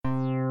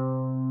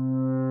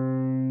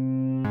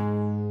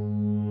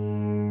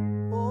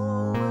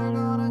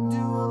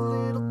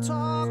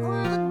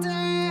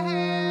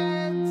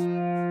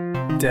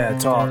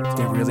Dad talk,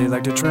 they really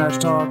like to trash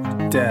talk.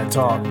 Dad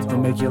talk, they'll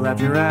make you laugh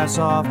your ass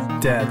off.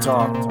 Dad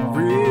talk,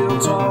 real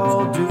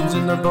tall dudes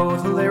and they're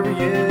both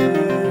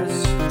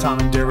hilarious. Tom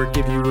and Derek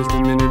give you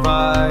wisdom and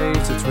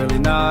advice. It's really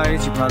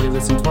nice, you probably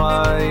listen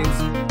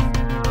twice.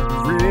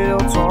 Real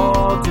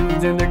tall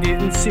dudes and they're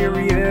getting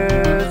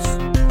serious.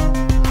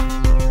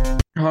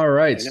 All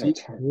right, I know it's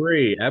season hard.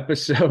 3,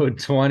 episode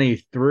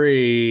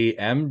 23,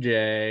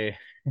 MJ,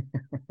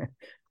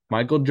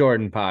 Michael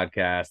Jordan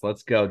podcast.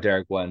 Let's go,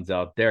 Derek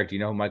Wenzel. Derek, do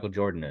you know who Michael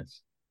Jordan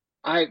is?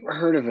 I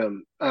heard of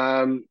him.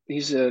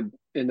 He's in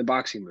the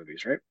boxing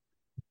movies,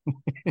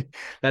 right?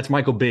 That's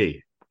Michael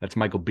B. That's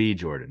Michael B.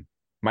 Jordan.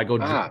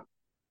 Ah,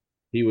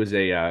 He was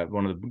a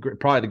one of the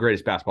probably the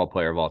greatest basketball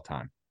player of all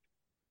time,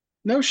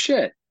 no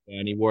shit.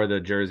 and he wore the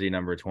jersey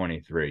number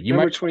 23. You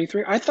Number might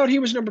 23. I thought he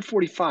was number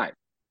 45.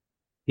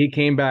 He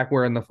came back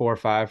wearing the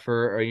 4-5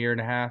 for a year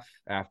and a half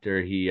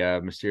after he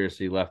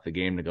mysteriously left the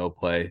game to go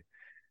play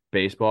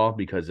baseball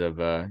because of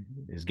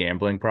his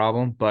gambling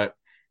problem, but.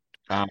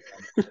 Um,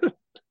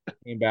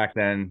 Came back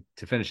then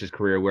to finish his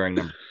career wearing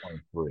number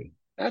 23.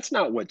 That's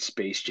not what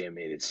Space Jam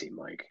made it seem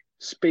like.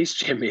 Space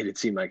Jam made it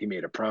seem like he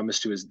made a promise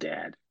to his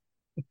dad.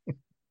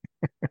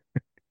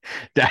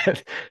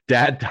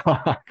 Dad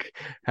talk.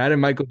 How did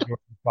Michael Jordan's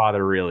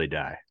father really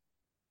die?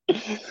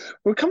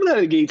 We're coming out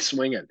of the gate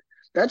swinging.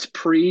 That's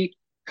pre.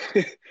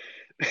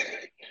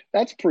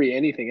 That's pre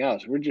anything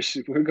else.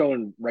 We're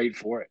going right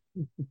for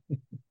it.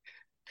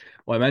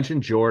 Well, I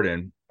mentioned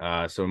Jordan,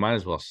 so we might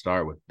as well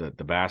start with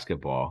the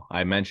basketball.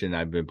 I mentioned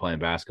I've been playing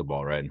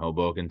basketball, right, in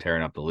Hoboken,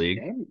 tearing up the league.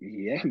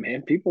 Yeah, yeah,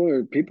 man. People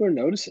are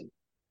noticing.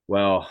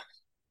 Well,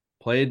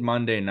 played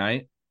Monday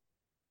night,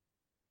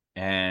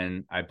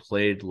 and I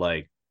played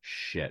like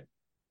shit.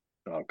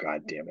 Oh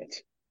God damn it!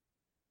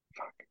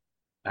 Fuck.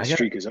 The I got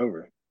streak is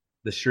over.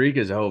 The streak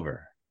is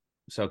over.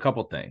 So a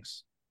couple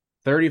things.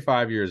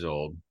 35 years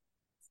old.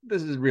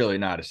 This is really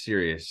not a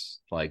serious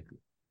like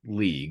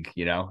league,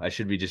 you know. I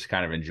should be just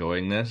kind of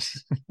enjoying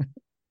this.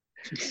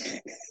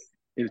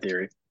 In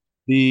theory.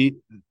 The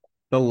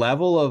the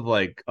level of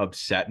like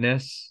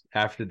upsetness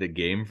after the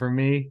game for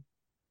me,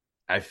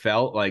 I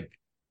felt like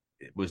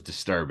it was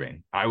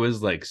disturbing. I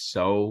was like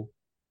so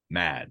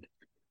mad.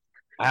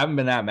 I haven't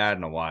been that mad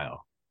in a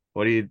while.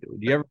 Do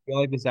you ever feel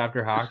like this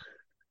after hockey?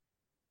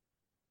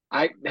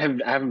 I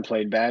haven't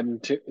played bad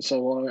in so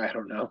long. I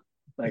don't know.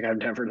 Like I've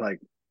never like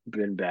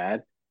been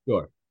bad.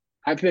 Sure.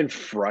 I've been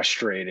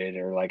frustrated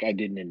or like I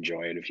didn't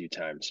enjoy it a few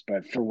times,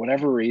 but for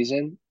whatever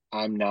reason,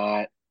 I'm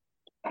not.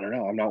 I don't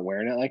know. I'm not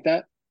wearing it like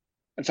that.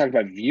 I'm talking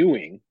about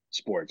viewing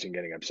sports and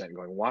getting upset and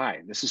going,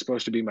 "Why? This is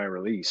supposed to be my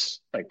release.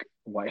 Like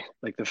why?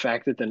 Like the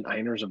fact that the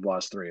Niners have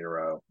lost three in a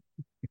row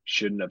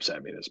shouldn't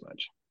upset me this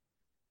much."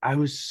 I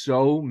was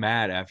so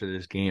mad after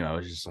this game. I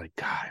was just like,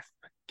 God,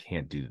 I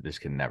can't do this.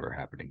 Can never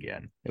happen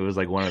again. It was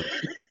like one of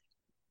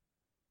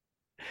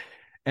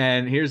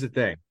and here's the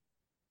thing.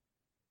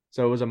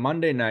 So it was a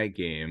Monday night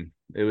game.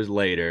 It was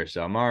later,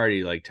 so I'm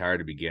already like tired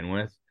to begin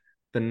with.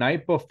 The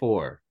night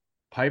before,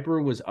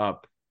 Piper was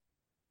up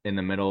in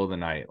the middle of the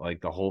night,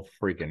 like the whole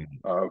freaking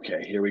night.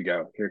 Okay, here we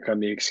go. Here come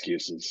the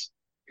excuses.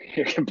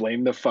 You can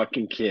blame the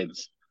fucking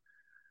kids.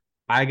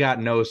 I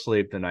got no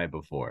sleep the night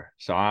before.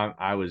 So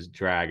I was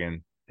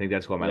dragging. I think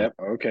that's what my Yep.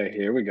 Okay,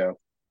 here we go.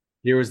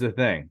 here was the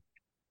thing.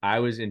 I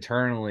was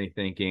internally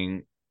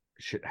thinking,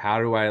 should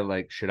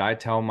I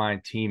tell my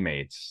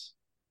teammates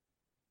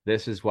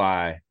this is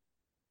why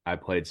I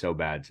played so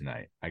bad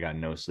tonight. I got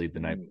no sleep the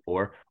night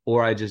before,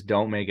 or I just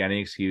don't make any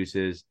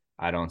excuses.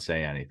 I don't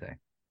say anything.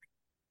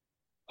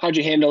 How'd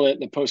you handle it in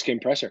the post game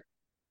presser?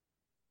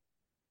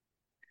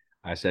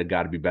 I said,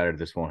 got to be better.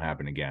 This won't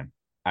happen again.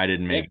 I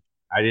didn't Yeah, make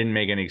I didn't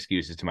make any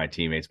excuses to my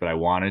teammates, but I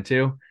wanted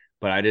to.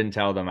 But I didn't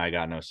tell them I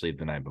got no sleep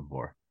the night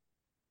before.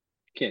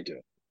 can't do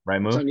it. Right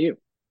It's move? on you.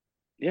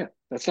 Yeah,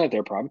 that's not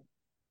their problem.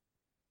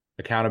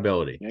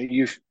 Accountability. You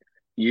know,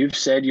 you've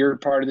said you're a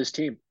part of this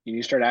team. You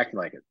need to start acting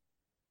like it.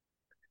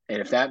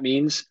 And if that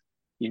means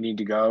you need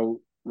to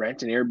go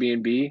rent an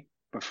Airbnb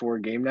before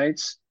game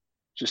nights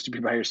just to be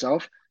by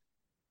yourself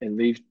and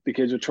leave the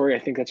kids with Tori, I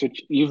think that's what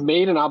you've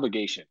made an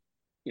obligation,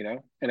 you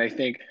know? And I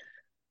think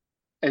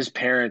as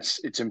parents,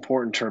 it's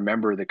important to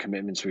remember the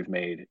commitments we've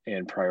made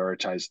and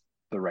prioritize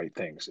the right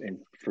things. And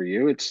for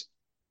you, it's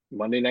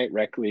Monday Night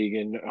Rec League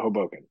in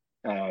Hoboken.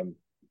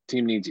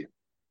 Team needs you.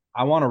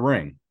 I want a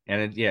ring.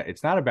 And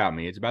it's not about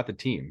me. It's about the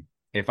team.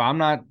 If I'm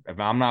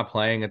not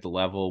playing at the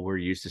level we're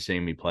used to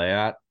seeing me play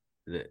at,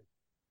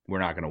 we're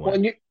not going to Well,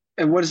 win.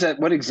 and what is that?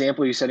 What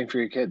example are you setting for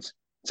your kids?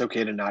 It's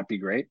okay to not be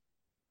great.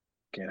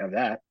 Can't have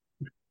that.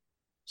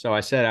 So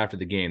I said after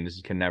the game,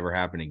 this can never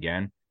happen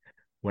again.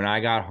 When I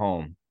got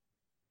home,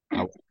 I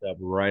walked up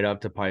right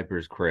up to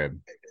Piper's crib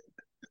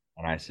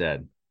and I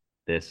said,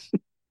 this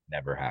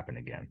never happen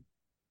again.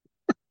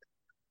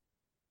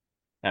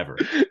 Ever.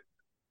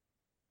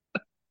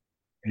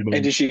 You And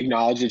believe did she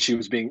acknowledge that she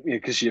was being,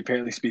 because she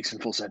apparently speaks in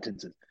full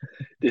sentences.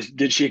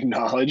 Did she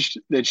acknowledge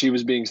that she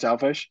was being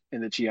selfish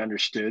and that she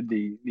understood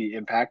the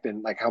impact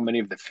and like how many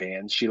of the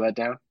fans she let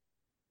down?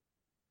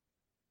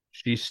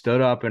 She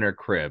stood up in her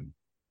crib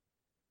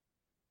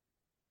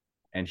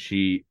and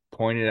she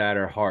pointed at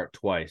her heart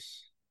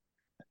twice.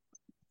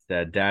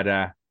 Said,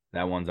 "Dada,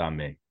 that one's on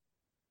me."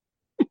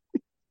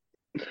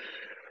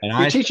 And You're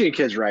I teaching your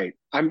kids right.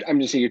 I'm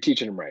just saying you're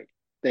teaching them right.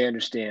 They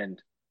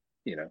understand,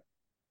 you know,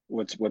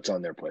 what's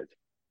on their plate.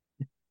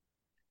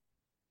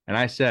 and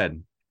I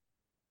said,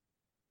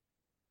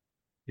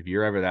 "If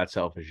you're ever that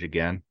selfish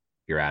again,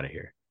 you're out of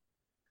here."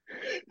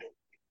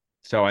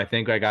 So I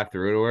think I got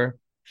through to her.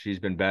 She's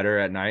been better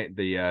at night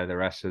the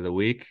rest of the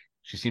week.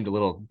 She seemed a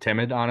little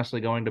timid,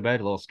 honestly, going to bed,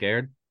 a little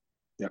scared.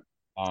 Yep,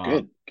 Um,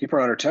 good. Keep her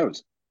on her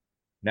toes.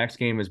 Next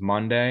game is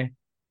Monday.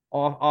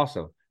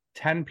 Also,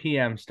 10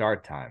 p.m.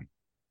 start time.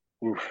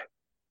 Oof.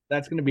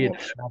 That's going to be a Oof.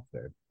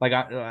 disaster. Like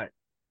I'm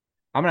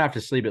gonna have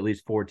to sleep at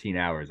least 14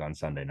 hours on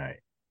Sunday night.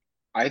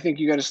 I think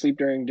you got to sleep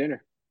during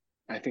dinner.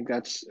 I think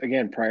that's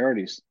again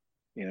priorities.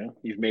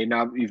 You've made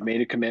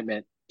a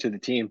commitment to the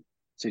team.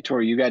 Say,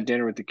 Tori, you got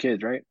dinner with the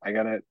kids, right? I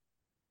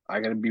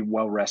gotta be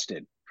well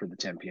rested for the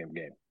 10 p.m.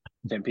 game.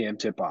 10 p.m.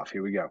 tip off.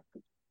 Here we go.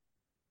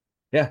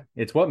 Yeah,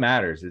 it's what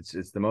matters.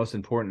 It's the most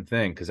important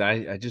thing because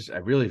I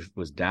really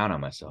was down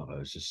on myself. I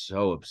was just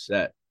so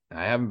upset.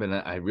 I haven't been.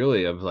 I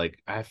really have like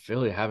I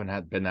really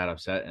haven't been that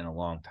upset in a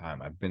long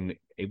time. I've been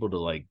able to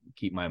like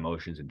keep my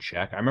emotions in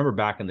check. I remember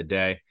back in the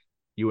day,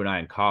 you and I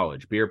in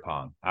college, beer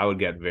pong. I would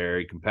get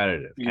very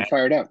competitive, You get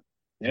fired up.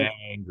 Yeah.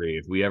 angry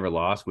if we ever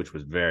lost, which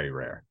was very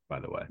rare,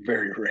 by the way,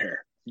 Very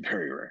rare.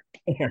 Very rare.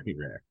 very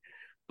rare.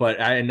 But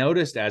I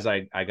noticed as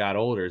I got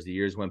older, as the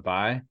years went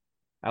by,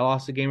 I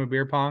lost a game of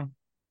beer pong.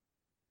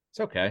 It's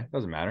okay.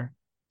 Doesn't matter.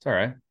 It's all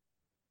right.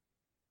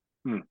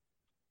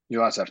 You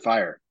lost that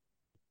fire.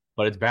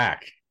 But it's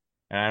back.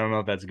 And I don't know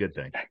if that's a good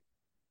thing.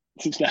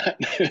 It's not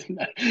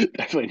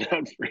definitely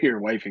not for your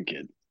wife and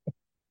kid.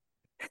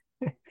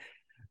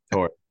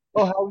 Tori.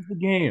 Oh, how was the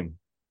game?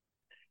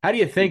 How do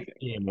you think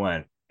the game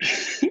went?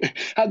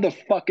 How'd the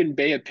fucking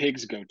Bay of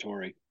Pigs go,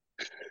 Tori?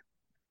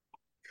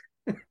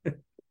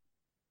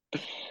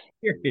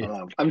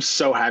 I'm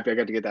so happy I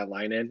got to get that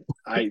line in.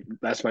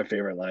 That's my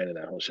favorite line in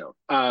that whole show.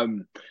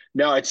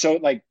 No, it's so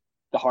like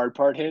the hard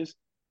part is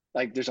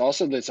like there's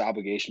also this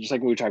obligation, just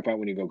like we talked about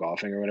when you go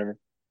golfing or whatever.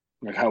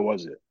 Like, how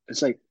was it?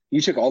 It's like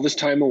you took all this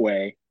time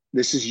away.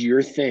 This is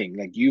your thing.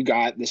 Like you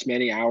got this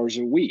many hours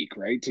a week,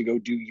 right? To go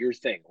do your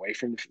thing away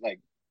from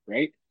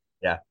right?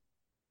 Yeah.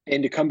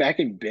 And to come back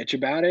and bitch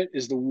about it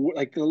is the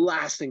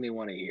last thing they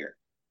want to hear.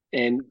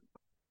 And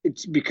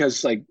it's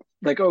because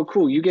oh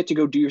cool, you get to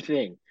go do your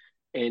thing.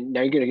 And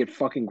now you're gonna get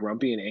fucking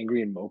grumpy and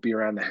angry and mopey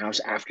around the house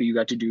after you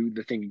got to do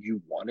the thing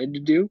you wanted to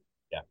do.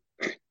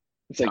 Yeah.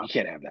 It's like you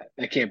can't have that.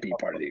 That can't be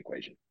part of the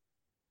equation.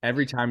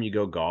 Every time you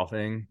go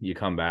golfing, you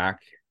come back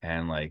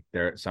and like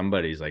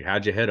somebody's like,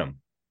 "How'd you hit him?"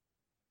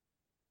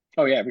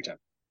 Oh yeah, every time.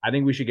 I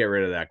think we should get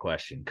rid of that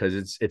question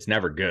because it's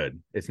never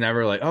good. It's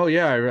never like, "Oh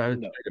yeah, I was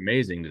No,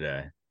 amazing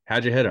today.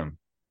 How'd you hit him?"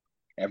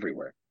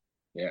 everywhere.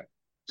 Yeah.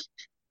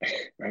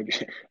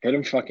 Hit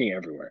them fucking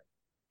everywhere.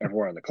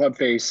 Everywhere on the club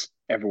face,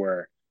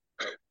 everywhere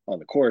on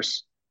the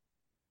course.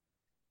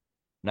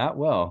 Not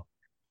well.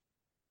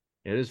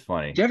 It is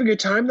funny. Do you have a good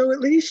time though,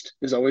 at least?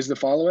 Is always the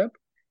follow-up.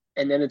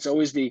 And then it's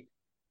always the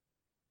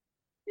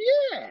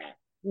yeah.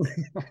 You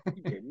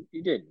didn't.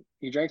 You didn't.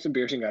 You drank some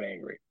beers and got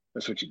angry.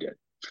 That's what you did.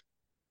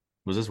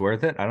 Was this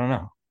worth it? I don't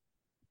know.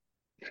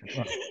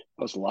 That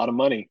was a lot of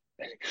money.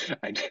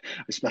 I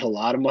spent a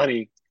lot of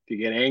money to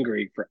get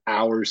angry for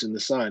hours in the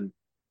sun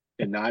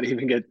and not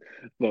even get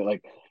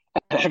like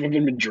I haven't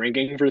been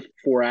drinking for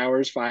 4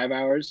 hours, 5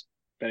 hours,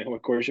 depending on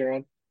what course you're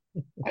on.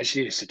 I just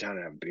need to sit down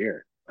and have a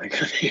beer. Like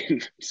I'm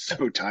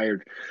so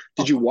tired.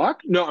 Did you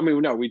walk? No, I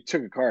mean no, we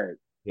took a cart.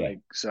 Yeah. Like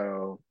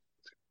so,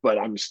 but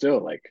I'm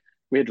still like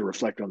we had to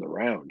reflect on the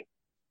round.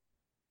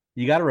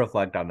 You got to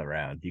reflect on the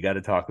round. You got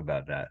to talk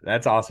about that.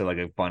 That's also like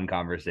a fun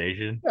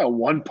conversation. Yeah,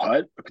 one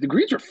putt. The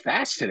greens were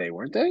fast today,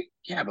 weren't they?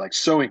 Yeah, but like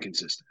so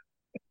inconsistent.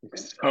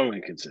 So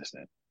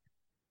inconsistent.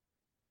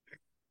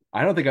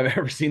 I don't think I've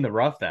ever seen the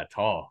rough that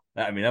tall.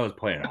 I mean, that was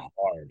playing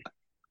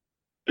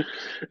hard.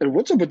 And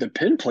what's up with the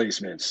pin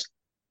placements?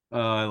 Oh,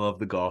 I love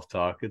the golf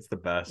talk. It's the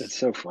best. It's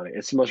so funny.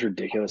 It's the most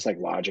ridiculous, like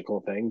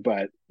logical thing,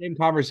 but Same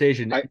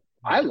conversation.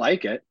 I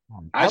like it.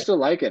 I still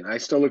like it. I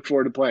still look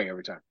forward to playing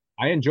every time.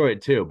 I enjoy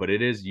it too, but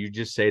it is you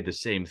just say the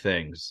same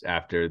things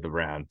after the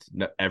round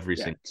every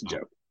Yeah, single it's a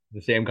joke.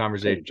 the same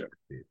conversation. Total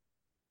joke.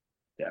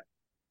 Yeah.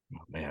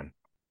 Oh man.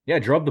 Yeah,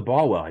 drove the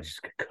ball well. I just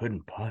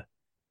couldn't putt.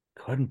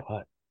 Couldn't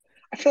putt.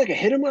 I feel like I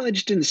hit him well. I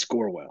just didn't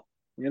score well.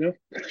 You know?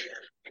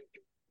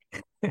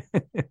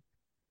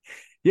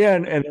 Yeah,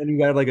 and then you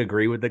gotta like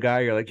agree with the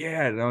guy. You're like,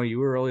 yeah, no, you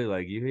were really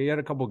like you had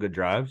a couple good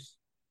drives.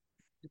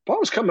 Ball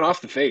was coming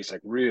off the face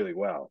like really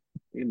well.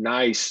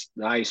 Nice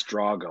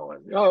draw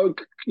going. Oh,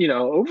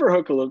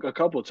 overhook a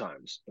couple of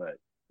times, but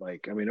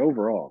like I mean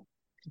overall.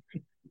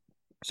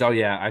 So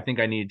yeah, I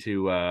think I need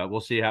to we'll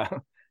see how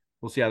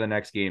the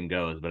next game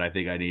goes, but I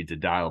think I need to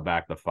dial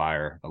back the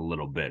fire a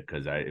little bit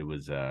because it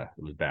was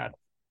bad.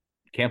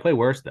 Can't play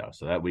worse though,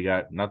 so that we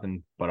got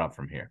nothing but up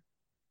from here.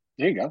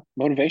 There you go.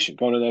 Motivation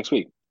going to the next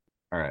week.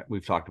 All right,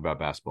 we've talked about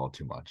basketball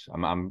too much.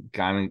 I'm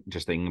kind of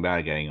just thinking about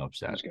it, getting I'm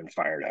upset. just getting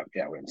fired up.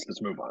 Yeah,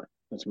 let's move on.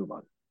 Let's move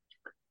on.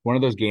 One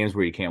of those games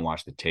where you can't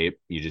watch the tape.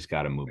 You just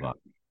got to move on.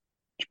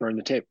 Just burn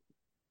the tape.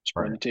 Just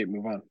burn Burn the it. tape.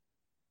 Move on.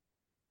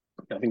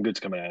 Nothing good's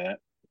coming out of that.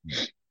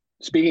 Yeah.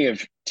 Speaking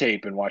of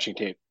tape and watching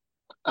tape,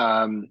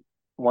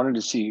 wanted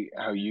to see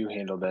how you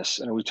handle this.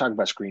 And we talked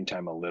about screen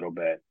time a little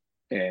bit,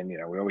 and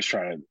we always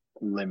try to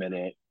limit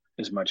it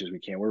as much as we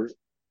can. We're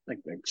like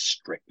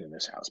strict in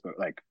this house, but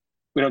like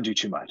we don't do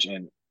too much.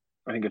 And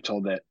I think I've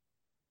told that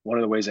one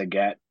of the ways I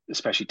get,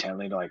 especially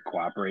Tenley, to like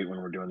cooperate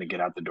when we're doing the get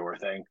out the door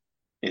thing,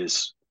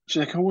 is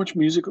she's like, "Oh, watch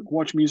music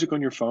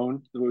on your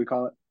phone," is what we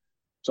call it.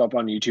 So up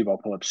on YouTube, I'll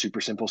pull up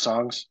super simple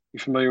songs. You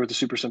familiar with the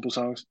super simple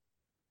songs?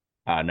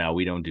 No,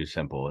 we don't do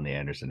simple in the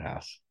Anderson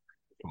house.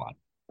 Come on,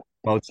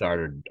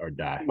 Mozart or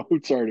die.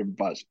 Mozart and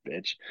bust,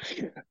 bitch.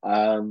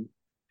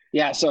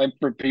 Yeah, so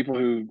for people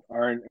who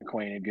aren't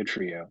acquainted, good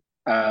for you.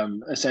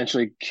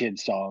 Essentially, kid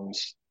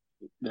songs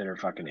that are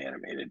fucking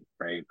animated,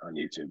 right, on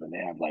YouTube, and they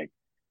have like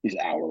these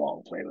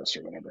hour-long playlists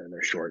or whatever, and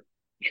they're short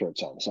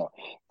songs. So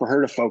for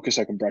her to focus,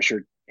 I can brush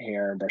her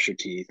hair and brush her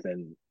teeth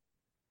and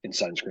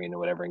sunscreen and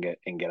whatever,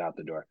 and get out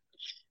the door.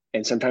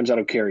 And sometimes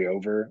that'll carry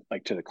over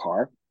like to the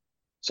car.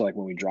 So like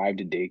when we drive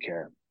to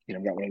daycare,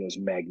 I've got one of those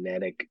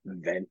magnetic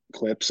vent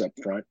clips up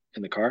front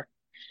in the car.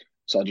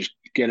 So I'll just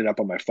get it up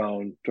on my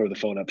phone, throw the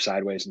phone up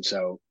sideways. And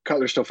so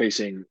Cutler's still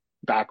facing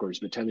backwards,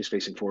 but Tenley's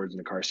facing forwards in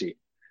the car seat.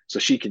 So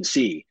she can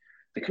see.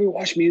 Like, can we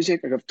watch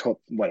music? Like I've told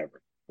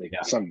whatever. Like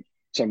Yeah. some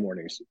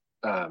mornings.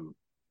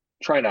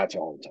 Try not to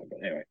all the time,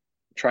 but anyway,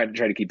 try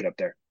to keep it up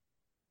there.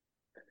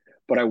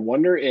 But I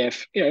wonder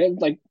if,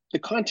 like the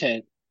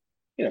content,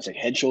 it's like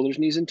head, shoulders,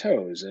 knees, and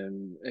toes,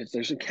 and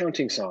there's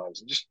accounting songs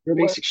and just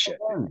basic shit.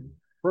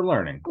 We're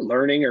learning.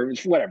 Learning or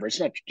whatever. It's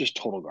not just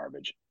total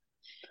garbage.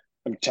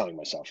 I'm telling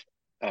myself.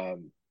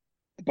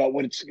 But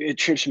what it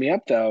trips me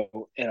up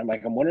though, and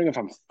I'm wondering if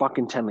I'm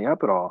fucking Tenley up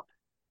at all,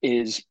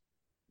 is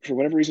for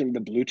whatever reason the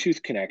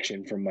Bluetooth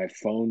connection from my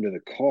phone to the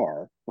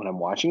car when I'm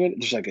watching it,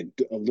 there's like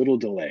a little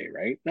delay,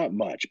 right? Not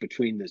much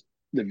between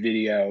the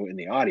video and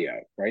the audio,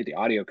 right? The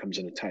audio comes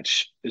in a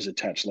touch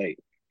late.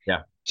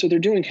 Yeah. So they're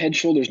doing head,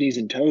 shoulders, knees,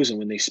 and toes, and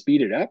when they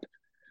speed it up,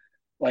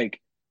 like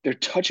they're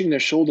touching their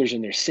shoulders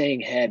and they're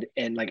saying head,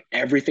 and like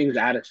everything's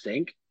out of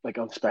sync, like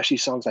on especially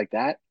songs like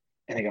that.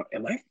 And I go,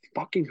 am I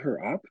fucking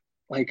her up?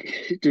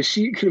 Like, does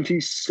she gonna be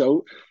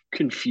so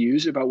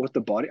confused about what the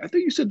body? I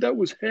thought you said that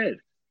was head.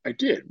 I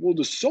did. Well,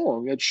 the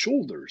song had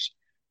shoulders.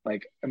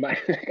 Like, am I?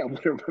 I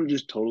wonder if I'm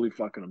just totally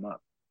fucking them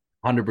up.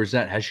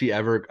 100%. Has she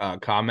ever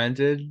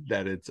commented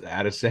that it's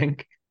out of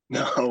sync?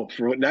 No,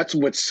 that's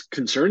what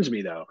concerns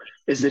me though,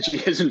 is that she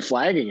isn't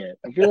flagging it.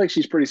 I feel like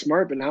she's pretty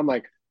smart, but now I'm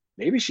like,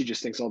 maybe she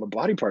just thinks all the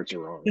body parts are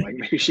wrong. Like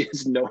maybe she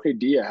has no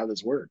idea how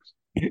this works.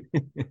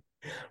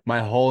 My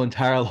whole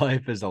entire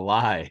life is a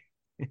lie.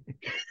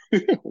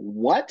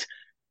 What?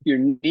 Your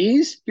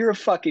knees? You're a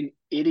fucking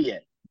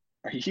idiot.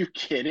 Are you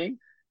kidding?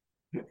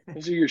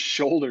 Those are your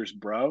shoulders,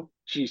 bro.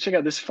 Jeez, check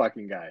out this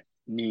fucking guy.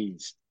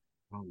 Knees.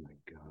 Oh my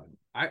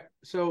God.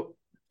 So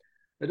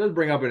it does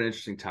bring up an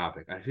interesting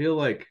topic. I feel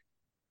like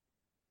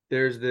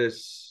there's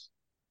this,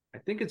 I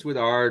think it's with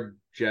our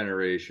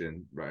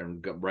generation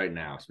right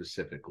now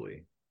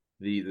specifically,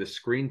 the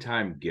screen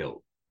time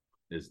guilt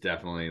is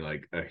definitely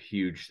like a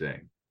huge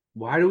thing.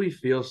 Why do we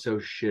feel so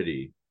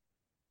shitty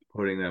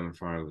putting them in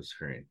front of the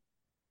screen?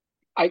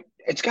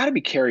 It's got to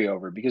be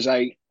carryover because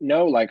I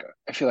know, like,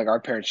 I feel like our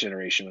parents'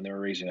 generation, when they were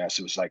raising us,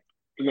 it was like,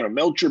 you're going to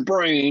melt your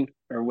brain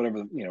or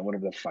whatever,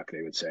 whatever the fuck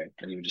they would say.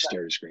 And you would just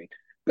stare at a screen.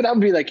 But that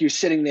would be like you're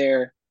sitting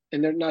there,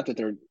 and they're not that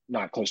they're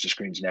not close to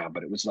screens now,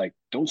 but it was like,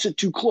 don't sit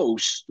too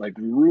close, like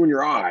ruin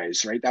your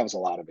eyes, right? That was a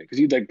lot of it because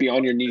you'd like be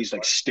on your knees,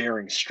 like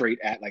staring straight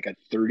at like a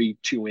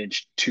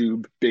 32-inch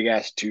tube, big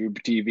ass tube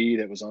TV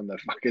that was on the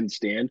fucking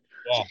stand,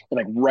 Yeah. and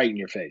like right in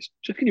your face.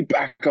 Just can you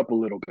back up a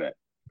little bit?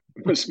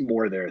 It was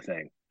more their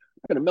thing.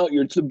 It's gonna melt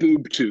it's the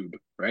boob tube,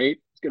 right?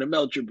 It's gonna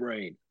melt your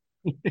brain.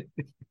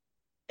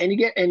 And you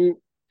get and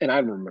I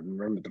don't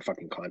remember what the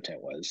fucking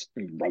content was,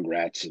 and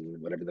Rugrats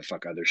and whatever the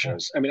fuck other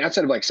shows. I mean,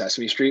 outside of like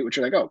Sesame Street, which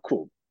are like, oh,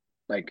 cool,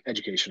 like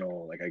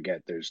educational, like I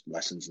get there's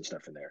lessons and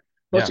stuff in there.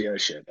 Most of the other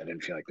shit, I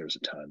didn't feel like there was a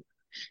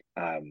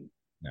ton.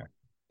 Yeah.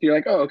 You're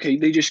like, oh, okay,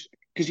 they just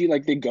because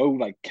they go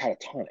like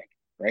catatonic,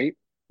 right?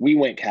 We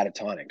went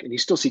catatonic, and you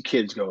still see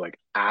kids go like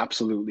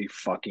absolutely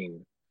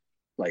fucking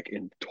like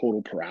in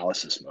total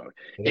paralysis mode.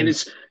 And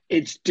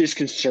it's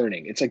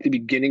disconcerting. It's like the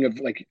beginning of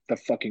like the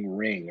fucking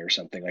Ring or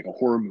something, like a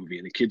horror movie,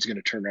 and the kid's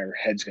gonna turn around, her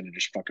head's gonna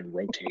just fucking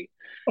rotate,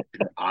 and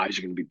her eyes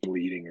are gonna be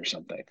bleeding or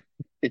something.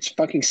 It's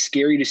fucking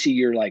scary to see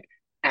your like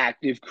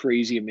active,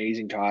 crazy,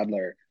 amazing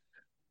toddler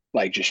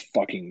like just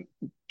fucking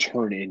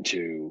turn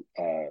into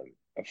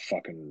a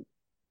fucking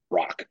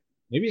rock.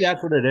 Maybe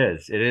that's what it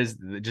is. It is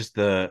just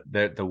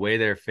the way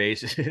their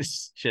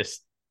faces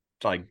just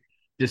like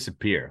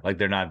disappear, like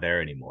they're not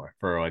there anymore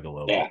for like a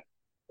little bit.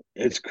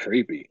 It's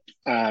creepy.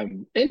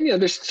 And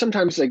there's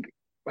sometimes like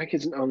my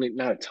kids only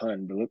not a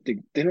ton, but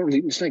they don't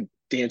really just like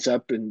dance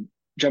up and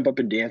jump up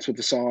and dance with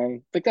the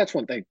song. Like that's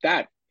one thing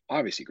that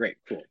obviously great,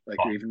 cool. Like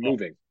Oh, you're even yeah.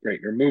 moving,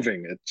 great. You're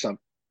moving at some,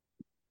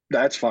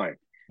 that's fine.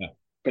 Yeah.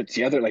 But it's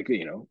the other, like,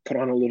 put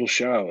on a little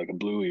show, like a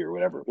Bluey or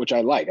whatever, which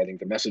I like. I think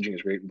the messaging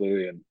is great in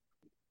Bluey, and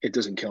it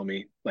doesn't kill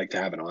me like to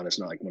have it on. It's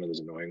not like one of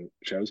those annoying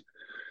shows.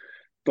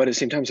 But at the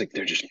same time, it's like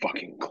they're just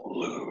fucking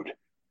glued.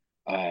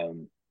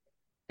 And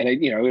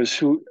it was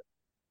who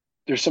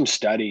there's some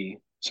studies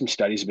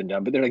have been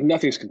done, but they're like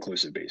nothing's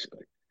conclusive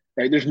basically,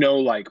 right? There's no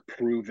like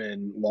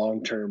proven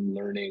long-term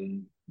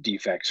learning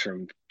defects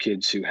from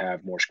kids who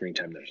have more screen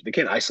time than others. They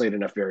can't isolate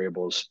enough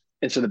variables.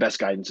 And so the best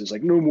guidance is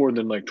like no more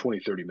than like 20,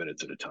 30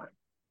 minutes at a time.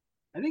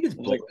 I think it's I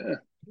was like, bullshit.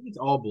 I think it's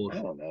all I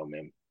bullshit. don't know,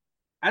 man.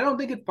 I don't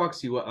think it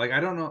fucks you up. Like I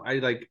don't know. I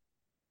like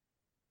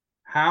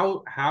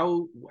how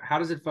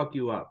does it fuck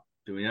you up?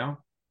 Do we know?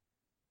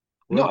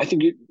 No, Well, I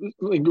think it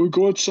like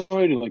go outside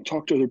and like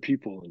talk to other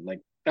people and like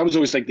that was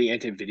always like the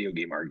anti-video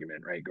game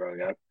argument, right?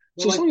 Growing up.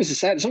 well, So like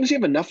as long as you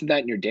have enough of that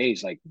in your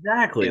days, like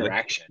exactly. Like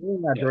interaction. you're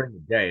doing that Yeah. during the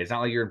day. It's not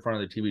like you're in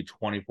front of the TV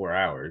 24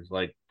 hours.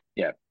 Like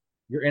Yeah.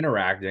 you're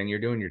interacting, you're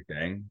doing your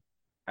thing.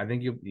 I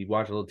think you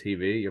watch a little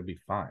TV, you'll be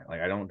fine.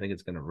 Like I don't think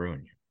it's gonna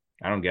ruin you.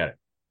 I don't get it.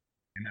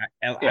 And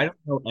I Yeah. don't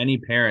know any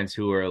parents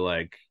who are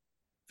like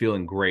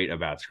feeling great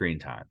about screen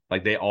time.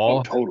 Like they Oh, all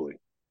have totally.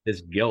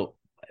 this guilt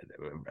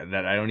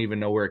that I don't even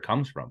know where it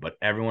comes from, but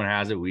everyone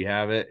has it. We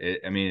have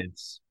it. I mean,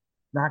 it's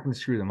not going to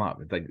screw them up.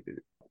 It's like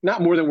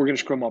Not more than we're gonna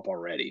screw them up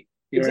already.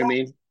 You know what I exactly,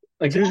 mean?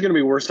 Like who's exactly. gonna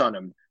be worse on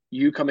them?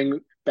 You coming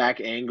back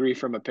angry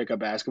from a pickup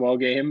basketball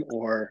game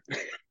or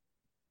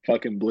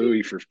fucking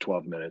Bluey for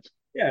 12 minutes?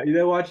 Yeah, you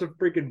know, watch the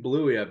freaking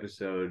Bluey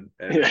episode,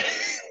 and Yeah.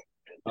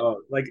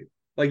 oh, like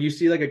you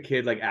see like a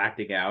kid like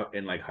acting out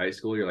in like high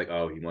school. You're like,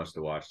 oh, he must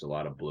have watched a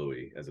lot of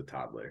Bluey as a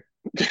toddler.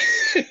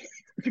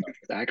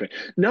 Exactly.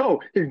 No,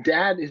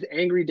 his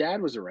angry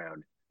dad was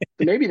around.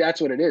 So maybe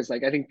that's what it is.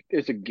 Like I think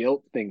it's a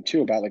guilt thing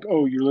too about like,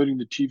 oh, you're letting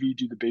the TV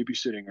do the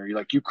babysitting, or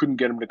you couldn't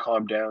get him to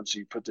calm down, so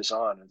you put this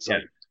on. It's Yeah,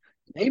 like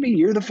maybe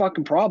you're the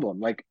fucking problem.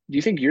 Like, do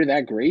you think you're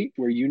that great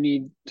where you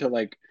need to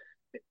like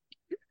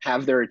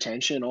have their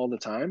attention all the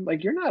time?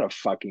 Like you're not a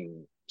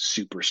fucking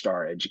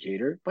superstar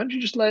educator. Why don't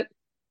you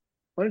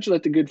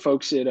let the good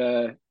folks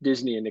at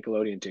Disney and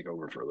Nickelodeon take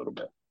over for a little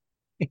bit?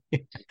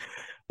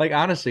 like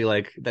honestly,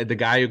 like the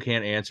guy who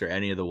can't answer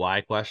any of the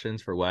why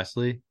questions for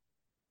Wesley,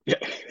 Yeah.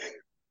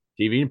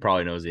 TV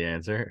probably knows the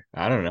answer.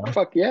 I don't know.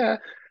 Fuck yeah.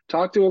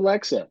 Talk to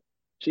Alexa.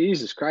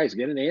 Jesus Christ,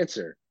 get an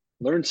answer.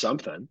 Learn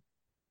something.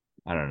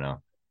 I don't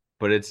know,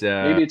 but it's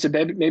Maybe it's a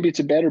better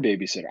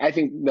babysitter. I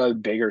think the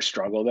bigger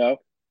struggle though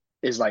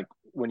is like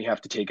when you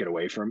have to take it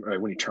away from or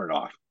when you turn it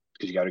off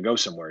because you got to go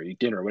somewhere, eat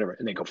dinner or whatever,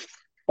 and they go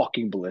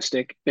fucking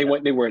ballistic. They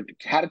were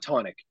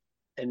catatonic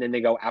and then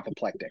they go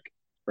apoplectic,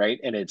 right?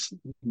 And it's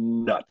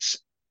nuts.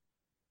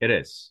 it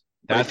is.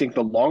 But I That's think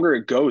the longer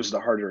it goes,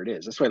 the harder it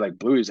is. That's why like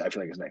Blues, I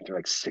feel like they're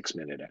like 6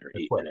 minute or they're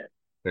 8 minute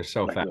they're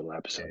so like fast. little Yeah,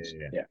 episodes. yeah,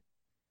 yeah. Yeah.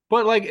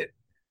 But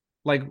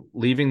like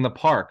leaving the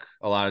park,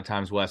 a lot of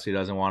times Wesley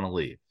doesn't want to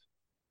leave,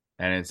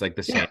 and it's like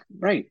the Yeah, same.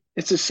 right.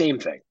 It's the same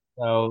thing.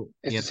 So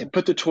It's you the know, same.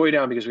 Put the toy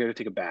down because we got to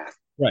take a bath.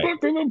 right,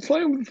 Fucking, I'm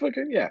playing with the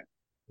fucking yeah.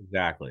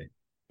 exactly.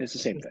 It's the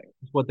same thing.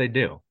 It's what they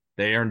do.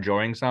 They are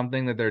enjoying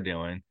something that they're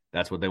doing.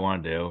 That's what they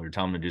want to do. You're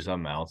telling them to do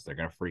something else, they're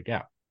gonna freak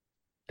out.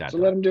 That So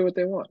let them do what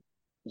they want.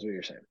 Is what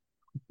you're saying.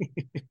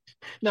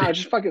 No,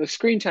 just fucking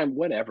screen time,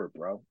 whatever,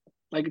 bro.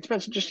 Like it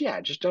depends.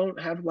 Just don't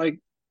have like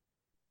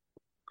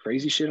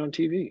crazy shit on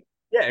TV.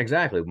 yeah,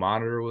 exactly.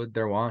 Monitor what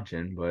they're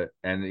watching, but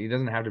and it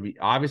doesn't have to be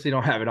obviously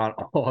don't have it on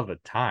all of the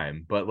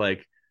time, but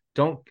like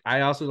don't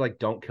I also like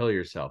don't kill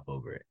yourself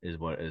over it is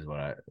what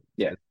I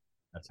Yeah,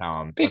 that's how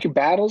I'm pick that's, your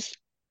battles.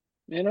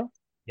 You know,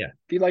 yeah,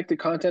 if you like the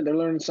content, they're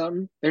learning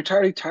something. They're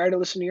tired of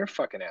listening to your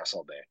fucking ass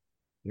all day.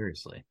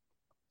 seriously.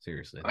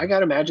 Seriously. I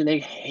gotta imagine they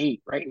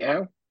hate right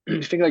now.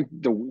 You think like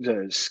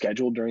the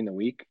schedule during the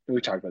week.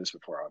 We talked about this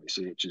before,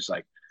 obviously. It's just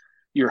like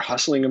you're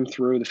hustling them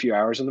through the few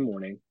hours in the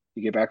morning.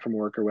 You get back from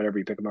work or whatever,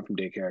 you pick them up from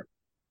daycare.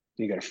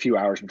 You got a few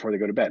hours before they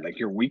go to bed. Like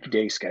your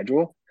weekday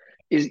schedule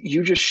is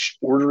you just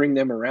ordering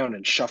them around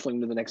and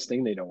shuffling to the next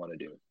thing they don't want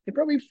to do. They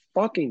probably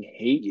fucking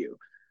hate you.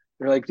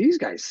 They're like, these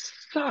guys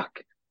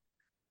suck.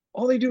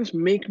 All they do is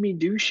make me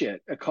do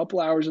shit a couple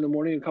hours in the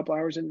morning, a couple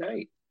hours at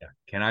night. Yeah.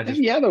 Can I And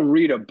just yeah, they'll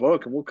read a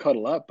book and we'll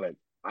cuddle up, but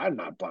I'm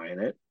not buying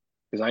it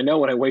because I know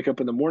when I wake up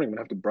in the morning, I'm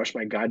gonna have to brush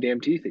my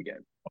goddamn teeth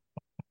again.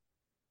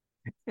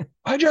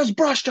 I just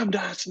brushed them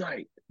last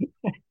night.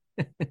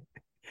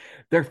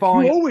 they're You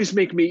falling always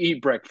make me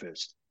eat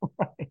breakfast.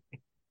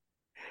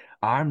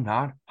 I'm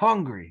not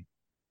hungry.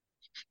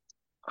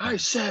 I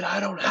said I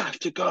don't have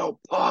to go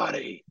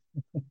potty.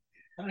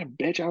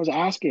 Bitch, I was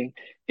asking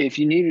if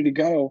you needed to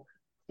go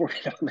before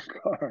you got in the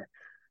car.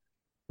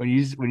 When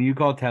you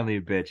call Tenley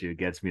a bitch, it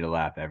gets me to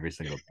laugh every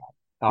single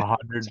time.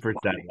 100%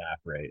 laugh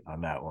rate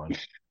on that one.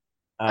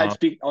 I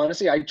speak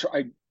honestly. I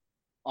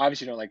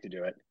obviously don't like to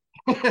do it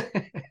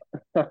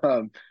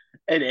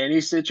in any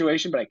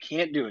situation, but I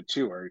can't do it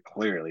to her.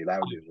 Clearly, that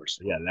would be worse.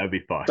 Yeah, that would be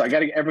fun. So I got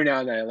to every now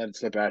and then I let it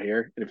slip out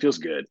here, and it feels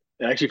good.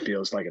 It actually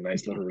feels like a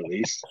nice little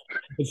release.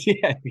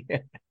 Yeah,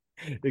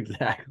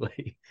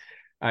 exactly.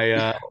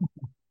 I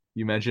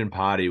You mentioned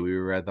potty. We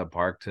were at the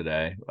park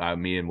today,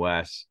 me and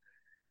Wes,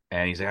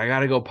 and he's like, I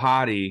gotta go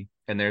potty.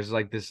 And there's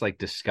like this like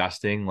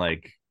disgusting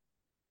like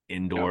Oh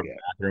indoor yeah.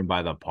 bathroom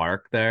by the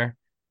park there.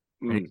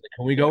 And he's Mm, like,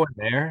 can we yeah. go in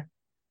there?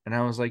 And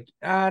I was like,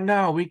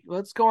 no,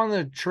 let's go on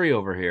the tree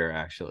over here,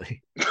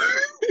 actually.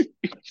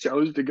 He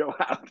chose to go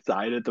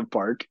outside at the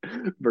park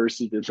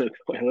versus in the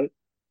toilet.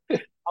 I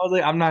was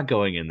like, I'm not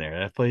going in there.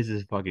 That place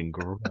is fucking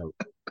gross.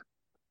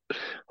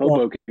 Well,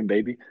 Hoboken,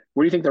 baby.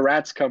 Where do you think the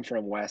rats come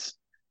from, Wes?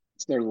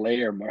 It's their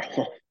lair,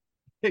 Marl.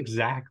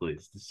 exactly.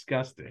 It's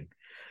disgusting.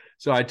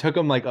 So I took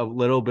him like a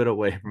little bit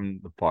away from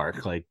the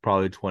park, like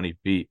probably 20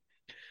 feet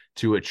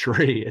to a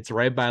tree. It's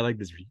right by like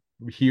this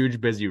huge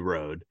busy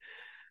road.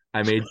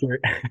 I made sure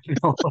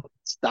no,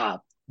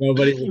 Stop.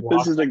 nobody would This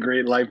walk, is a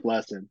great life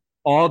lesson.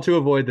 all to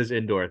avoid this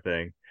indoor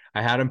thing.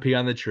 I had him pee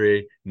on the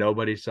tree.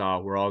 Nobody saw.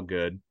 We're all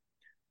good.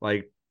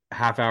 Like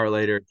half hour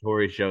later,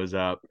 Tori shows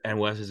up and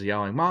Wes is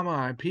yelling, "Mama,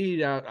 I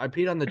peed out. I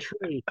peed on the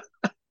tree."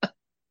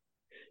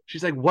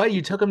 She's like, "What?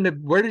 You took him to?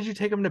 Where did you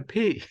take him to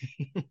pee?"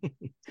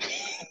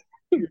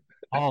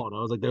 Oh, and I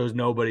was like, "There was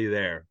nobody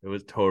there. It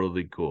was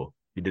totally cool.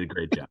 You did a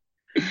great job."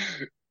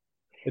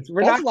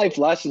 We're That's not. life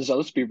lessons. So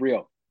let's be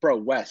real, bro.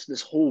 Wes,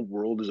 this whole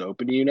world is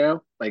open to you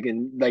now. Like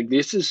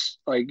this is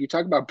like you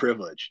talk about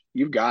privilege.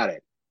 You've got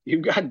it.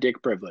 You've got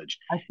dick privilege,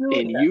 I feel like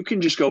and you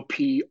can just go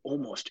pee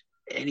almost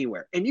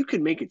anywhere, and you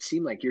can make it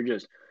seem like you're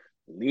just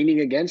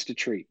leaning against a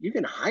tree. You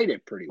can hide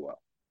it pretty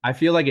well. I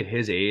feel like at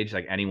his age,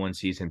 like anyone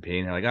sees him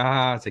peeing, they're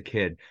like, it's a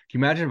kid. Can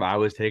you imagine if I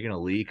was taking a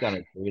leak on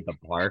a tree at the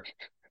park?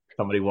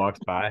 Somebody walks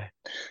by.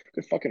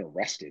 Get fucking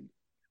arrested.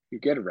 You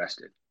get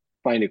arrested.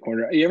 Find a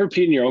corner. You ever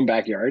peed in your own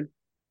backyard?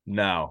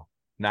 No,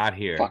 not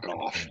here. Fuck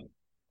off.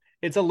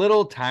 It's a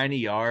little tiny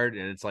yard,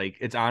 and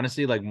it's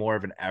honestly like more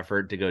of an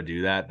effort to go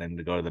do that than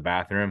to go to the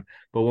bathroom.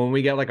 But when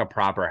we get like a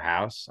proper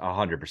house,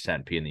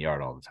 100% pee in the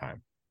yard all the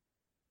time.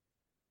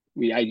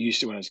 I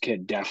used to when I was a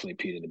kid,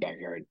 definitely peed in the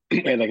backyard.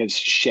 We had like a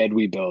shed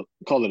we built.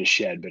 We called it a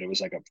shed, but it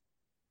was like a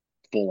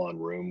full on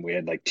room. We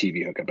had like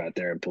TV hookup out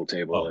there and pool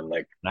table Oh, and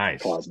like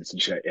nice. closets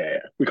and shit. Yeah, yeah.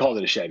 We called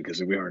it a shed because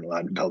we weren't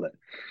allowed to build it.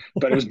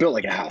 But it was built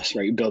like a house,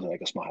 right? You build it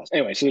like a small house.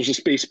 Anyway, so there's a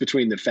space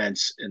between the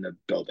fence and the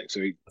building. So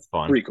we That's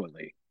fun.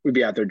 frequently we'd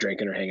be out there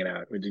drinking or hanging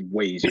out. It'd be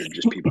way easier to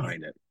just pee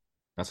behind it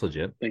That's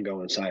legit. than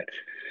go inside.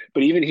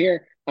 But even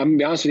here, I'm gonna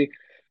be honest with you,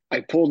 I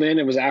pulled in,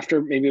 maybe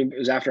it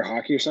was after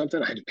hockey or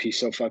something. I had to pee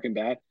so fucking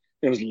bad.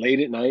 It was late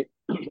at night,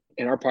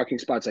 and our parking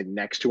spot's like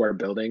next to our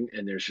building,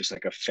 and there's just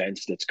like a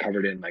fence that's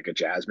covered in like a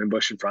jasmine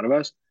bush in front of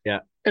us.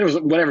 Yeah. And it was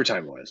whatever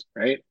time it was,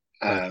 right?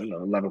 Nice. I don't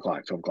know, 11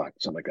 o'clock, 12 o'clock,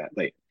 something like that,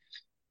 late.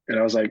 And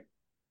I was like,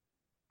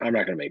 I'm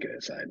not going to make it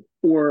inside.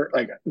 Or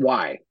like,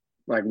 why?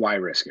 Like, why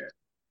risk it?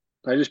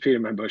 I just peed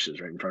in my bushes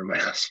right in front of my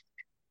house.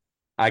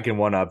 I can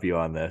one up you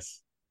on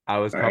this. I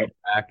was All coming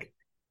right. back.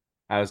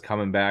 I was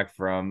coming back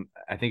from,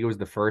 I think it was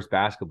the first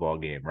basketball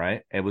game,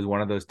 right? It was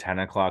one of those 10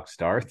 o'clock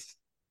starts.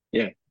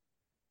 Yeah.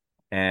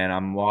 And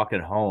I'm walking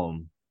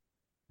home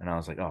and I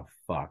was like, oh,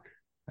 fuck.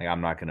 Like,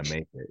 I'm not going to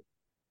make it.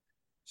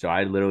 So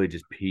I literally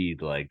just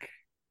peed like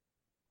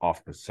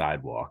off the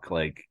sidewalk,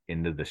 like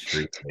into the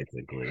street,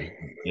 basically,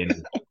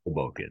 in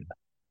Hoboken.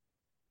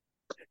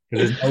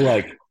 Because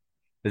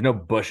there's no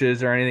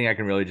bushes or anything I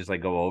can really just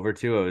like go over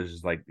to. It was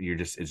just like,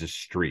 it's just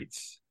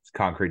streets. It's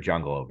concrete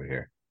jungle over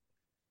here.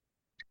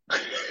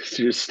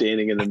 So you're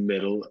standing in the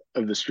middle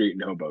of the street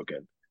in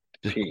Hoboken.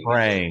 Just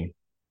Peeing.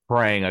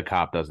 praying a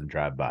cop doesn't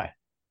drive by.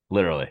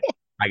 Literally,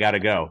 I gotta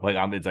go. Like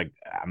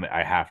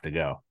I have to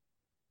go.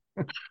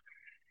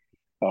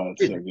 Oh,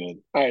 it's so good.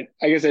 All right.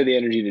 I guess I had the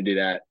energy to do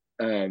that.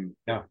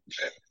 Yeah,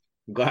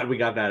 I'm glad we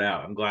got that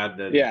out. I'm glad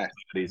that Yeah.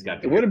 he's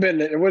got. It would have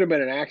been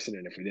an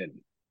accident if we didn't.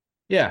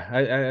 Yeah,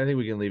 I think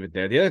we can leave it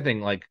there. The other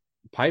thing, like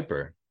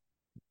Piper,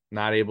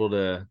 not able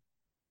to,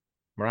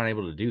 we're not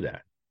able to do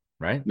that,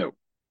 right? No.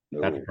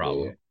 That's a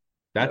problem.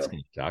 That's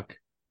gonna suck.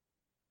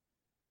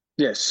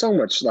 Yeah, so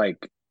much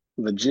like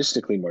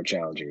logistically more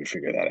challenging to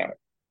figure that out.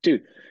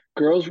 Dude,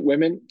 girls,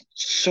 women,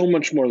 so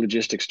much more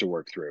logistics to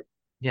work through.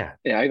 Yeah,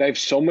 Yeah, I have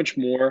so much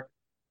more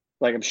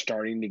like I'm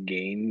starting to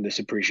gain this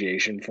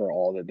appreciation for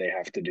all that they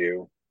have to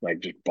do, like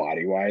just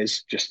body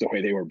wise, just the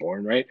way they were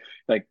born, right?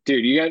 Like,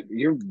 dude,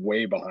 you're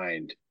way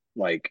behind.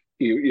 Like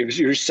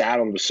you're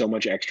saddled with so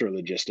much extra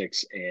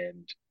logistics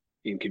and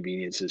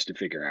inconveniences to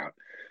figure out.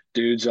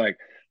 Dude's like,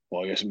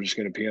 well, I guess I'm just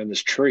gonna pee on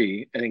this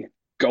tree and then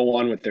go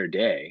on with their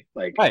day.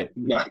 Like right.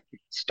 not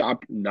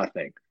stop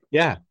nothing,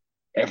 Yeah.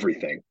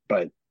 everything.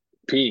 But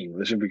peeing,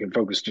 listen, we can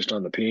focus just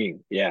on the peeing.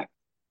 Yeah.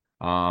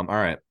 All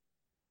right.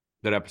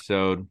 Good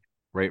episode.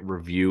 Rate,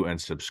 review, and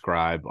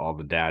subscribe. All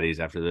the daddies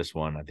after this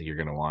one. I think you're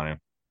gonna want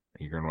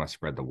to. You're gonna want to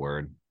spread the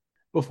word.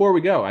 Before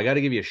we go, I got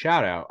to give you a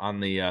shout out on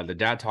the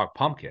Dad Talk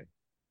pumpkin.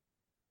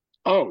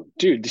 Oh,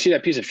 dude, did you see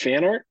that piece of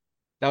fan art?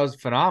 That was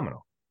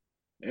phenomenal.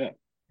 Yeah.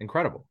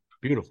 Incredible.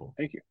 Beautiful.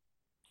 Thank you.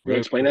 You Really, want to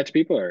explain that to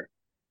people or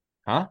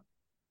huh?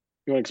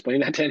 you want to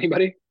explain that to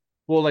anybody?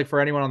 Well, like for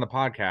anyone on the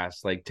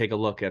podcast, like take a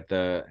look at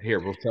here.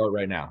 We'll show it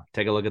right now.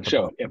 Take a look at the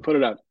Show it. Yeah, pumpkin. put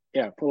it up.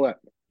 Yeah, pull it up.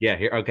 Yeah,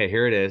 here. Okay,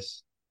 here it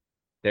is.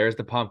 There's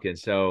the pumpkin.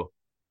 So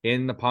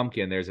in the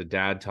pumpkin, there's a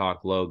Dad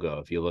Talk logo.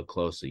 If you look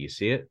closely, you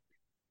see it?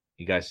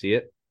 You guys see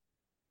it?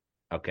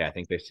 Okay, I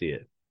think they see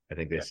it.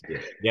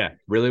 Yeah,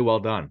 really well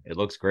done. It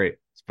looks great.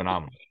 It's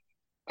phenomenal.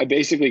 I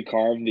basically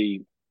carved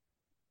the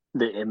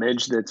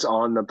image that's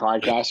on the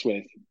podcast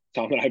with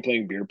Tom and I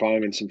playing beer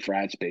pong in some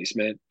frat's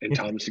basement, and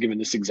Tom's giving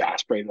this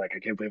exasperated, like, I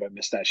can't believe I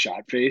missed that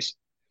shot face.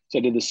 So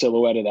I did the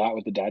silhouette of that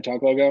with the Dad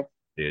Talk logo.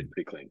 Dude,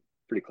 pretty clean.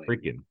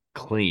 Freaking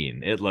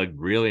clean. It looked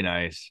really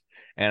nice.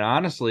 And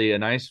honestly, a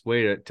nice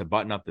way to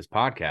button up this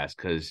podcast,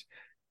 because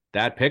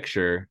that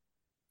picture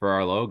for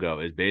our logo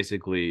is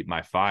basically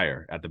my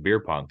fire at the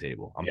beer pong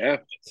table.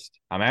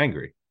 I'm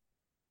angry.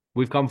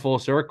 We've come full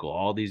circle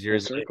all these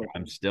years later.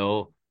 I'm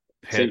still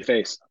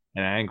pissed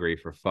and angry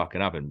for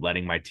fucking up and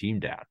letting my team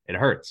down. It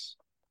hurts.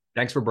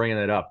 Thanks for bringing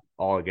it up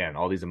all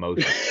these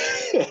emotions.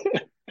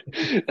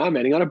 I'm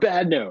ending on a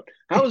bad note.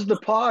 How was the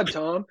pod,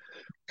 Tom?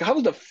 How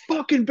was the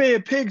fucking Bay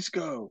of Pigs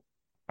go?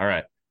 All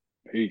right.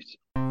 Peace.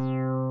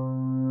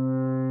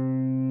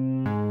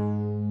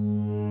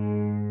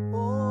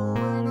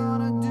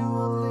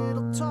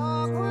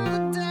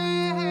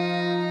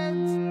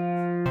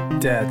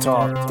 Dad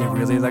Talk, they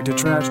really like to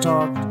trash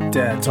talk.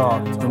 Dad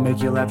Talk, they'll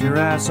make you laugh your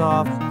ass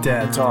off.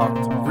 Dad Talk,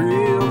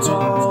 real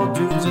tall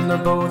dudes and they're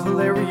both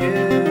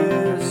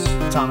hilarious.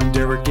 Tom and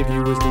Derek give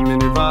you wisdom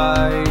and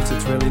advice.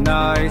 It's really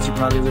nice, you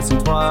probably listen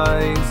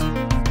twice.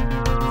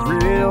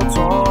 Real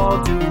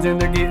tall dudes and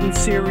they're getting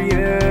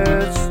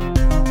serious.